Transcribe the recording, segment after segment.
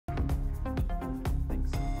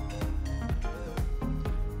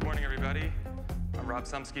everybody. I'm Rob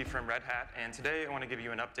Szumski from Red Hat, and today I want to give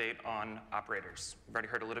you an update on operators. We've already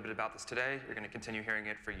heard a little bit about this today. You're going to continue hearing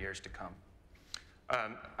it for years to come.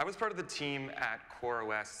 I was part of the team at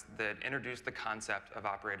CoreOS that introduced the concept of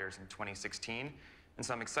operators in 2016, and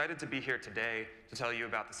so I'm excited to be here today to tell you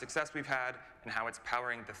about the success we've had and how it's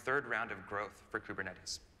powering the third round of growth for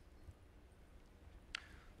Kubernetes.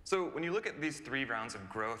 So when you look at these 3 rounds of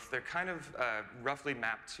growth, they're kind of roughly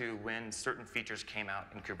mapped to when certain features came out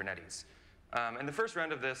in Kubernetes. And the first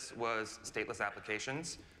round of this was stateless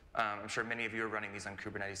applications. I'm sure many of you are running these on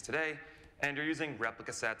Kubernetes today, and you're using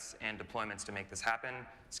replica sets and deployments to make this happen,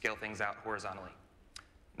 scale things out horizontally.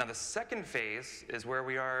 Now the second phase is where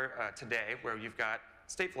we are today, where you've got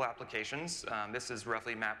stateful applications. This is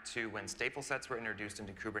roughly mapped to when stateful sets were introduced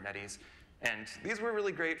into Kubernetes. And these were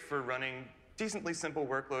really great for running decently simple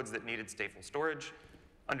workloads that needed stateful storage.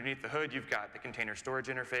 Underneath the hood, you've got the container storage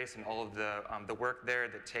interface and all of the work there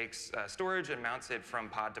that takes storage and mounts it from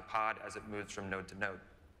pod to pod as it moves from node to node.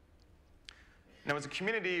 Now, as a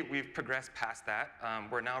community, we've progressed past that.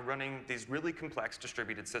 We're now running these really complex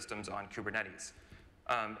distributed systems on Kubernetes.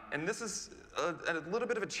 And this is a little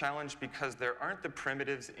bit of a challenge because there aren't the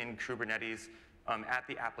primitives in Kubernetes at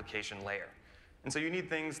the application layer. And so you need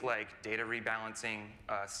things like data rebalancing,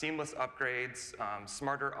 seamless upgrades,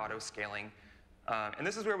 smarter auto-scaling. And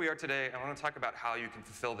this is where we are today. I want to talk about how you can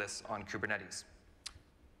fulfill this on Kubernetes.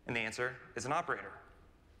 And the answer is an operator.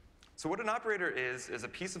 So what an operator is a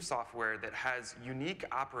piece of software that has unique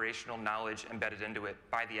operational knowledge embedded into it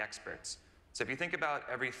by the experts. So if you think about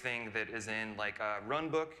everything that is in like a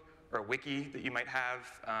runbook or a wiki that you might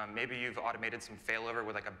have, maybe you've automated some failover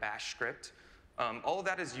with like a bash script. All of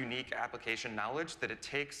that is unique application knowledge that it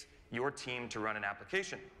takes your team to run an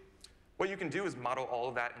application. What you can do is model all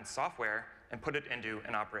of that in software and put it into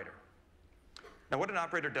an operator. Now, what an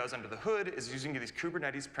operator does under the hood is using these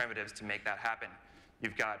Kubernetes primitives to make that happen.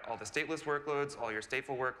 You've got all the stateless workloads, all your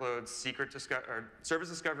stateful workloads, service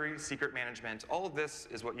discovery, secret management. All of this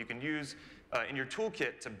is what you can use in your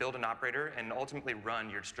toolkit to build an operator and ultimately run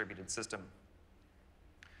your distributed system.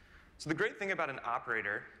 So the great thing about an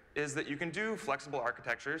operator is that you can do flexible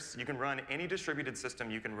architectures. You can run any distributed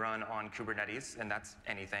system you can run on Kubernetes, and that's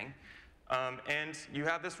anything. And you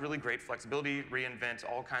have this really great flexibility, reinvent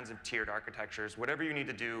all kinds of tiered architectures, whatever you need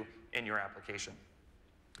to do in your application.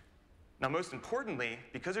 Now, most importantly,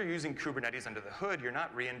 because you're using Kubernetes under the hood, you're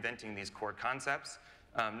not reinventing these core concepts.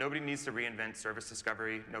 Nobody needs to reinvent service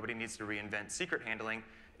discovery. Nobody needs to reinvent secret handling.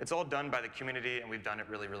 It's all done by the community, and we've done it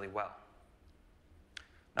really, really well.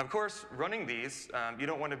 Now, of course, running these, you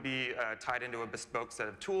don't want to be tied into a bespoke set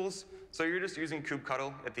of tools. So you're just using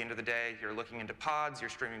kubectl at the end of the day. You're looking into pods. You're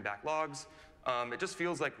streaming back logs. It just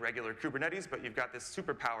feels like regular Kubernetes, but you've got this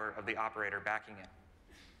superpower of the operator backing it.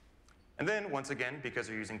 And then, once again, because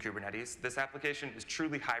you're using Kubernetes, this application is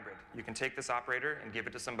truly hybrid. You can take this operator and give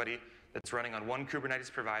it to somebody that's running on one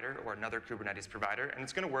Kubernetes provider or another Kubernetes provider, and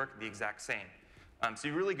it's going to work the exact same. So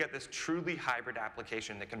you really get this truly hybrid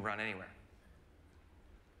application that can run anywhere.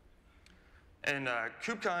 In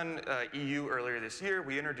KubeCon EU earlier this year,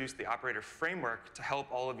 we introduced the operator framework to help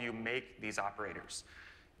all of you make these operators.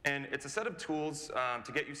 And it's a set of tools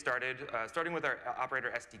to get you started, starting with our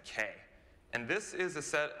operator SDK. And this is a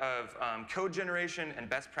set of code generation and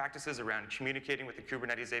best practices around communicating with the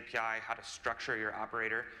Kubernetes API, how to structure your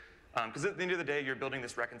operator. Because at the end of the day, you're building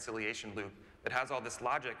this reconciliation loop that has all this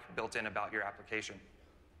logic built in about your application.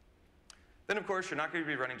 Then, of course, you're not going to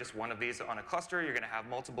be running just one of these on a cluster. You're going to have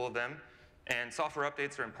multiple of them. And software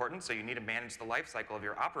updates are important, so you need to manage the lifecycle of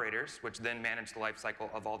your operators, which then manage the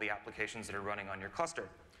lifecycle of all the applications that are running on your cluster.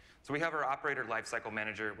 So we have our Operator Lifecycle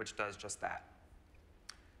Manager, which does just that.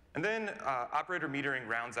 And then operator metering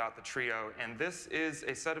rounds out the trio, and this is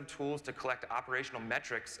a set of tools to collect operational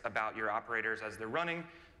metrics about your operators as they're running.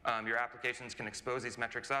 Your applications can expose these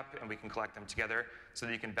metrics up, and we can collect them together so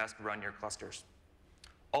that you can best run your clusters.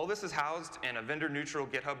 All this is housed in a vendor-neutral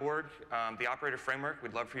GitHub org, the operator framework.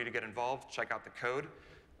 We'd love for you to get involved, check out the code,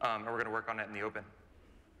 and we're going to work on it in the open.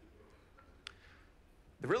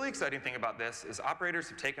 The really exciting thing about this is operators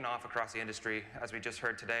have taken off across the industry, as we just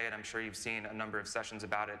heard today, and I'm sure you've seen a number of sessions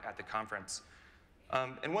about it at the conference.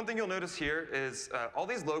 And one thing you'll notice here is all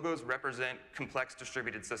these logos represent complex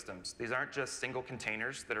distributed systems. These aren't just single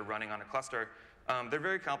containers that are running on a cluster. They're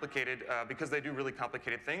very complicated because they do really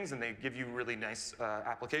complicated things, and they give you really nice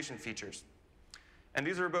application features. And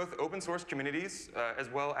these are both open source communities, as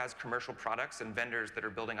well as commercial products and vendors that are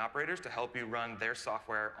building operators to help you run their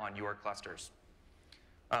software on your clusters.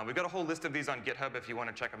 We've got a whole list of these on GitHub if you want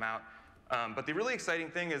to check them out. But the really exciting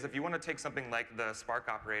thing is if you want to take something like the Spark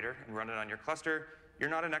operator and run it on your cluster, you're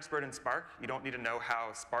not an expert in Spark. You don't need to know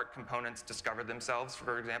how Spark components discover themselves,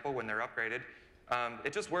 for example, when they're upgraded.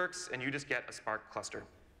 It just works, and you just get a Spark cluster.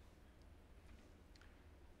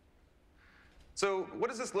 So what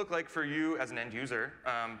does this look like for you as an end user?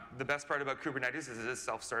 The best part about Kubernetes is it is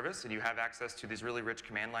self-service, and you have access to these really rich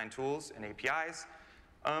command line tools and APIs.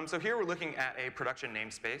 So here we're looking at a production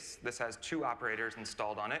namespace. This has 2 operators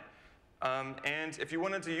installed on it. And if you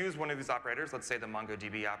wanted to use one of these operators, let's say the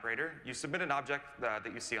MongoDB operator, you submit an object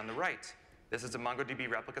that you see on the right. This is a MongoDB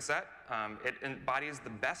replica set. It embodies the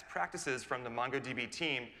best practices from the MongoDB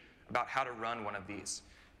team about how to run one of these.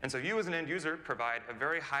 And so you as an end user provide a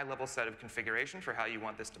very high-level set of configuration for how you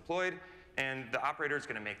want this deployed, and the operator is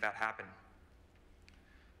going to make that happen.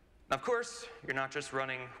 Now, of course, you're not just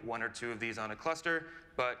running 1 or 2 of these on a cluster,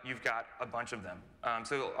 but you've got a bunch of them.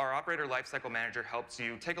 So our Operator Lifecycle Manager helps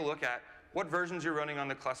you take a look at what versions you're running on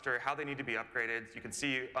the cluster, how they need to be upgraded. You can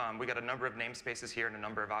see we got a number of namespaces here and a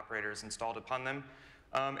number of operators installed upon them.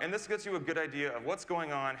 And this gets you a good idea of what's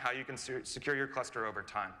going on, how you can secure your cluster over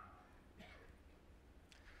time.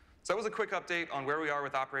 So that was a quick update on where we are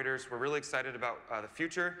with operators. We're really excited about the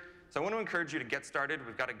future. So I want to encourage you to get started.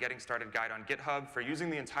 We've got a Getting Started guide on GitHub for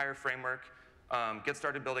using the entire framework. Get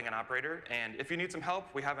started building an operator. And if you need some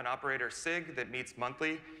help, we have an operator SIG that meets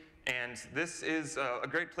monthly. And this is a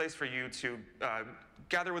great place for you to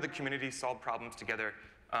gather with the community, solve problems together.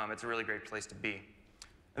 It's a really great place to be.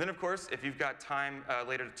 And then, of course, if you've got time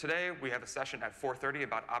later today, we have a session at 4:30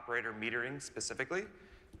 about operator metering specifically.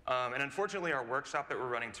 And unfortunately, our workshop that we're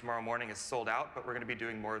running tomorrow morning is sold out, but we're going to be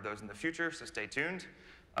doing more of those in the future, so stay tuned.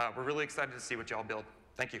 We're really excited to see what y'all build.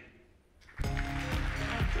 Thank you.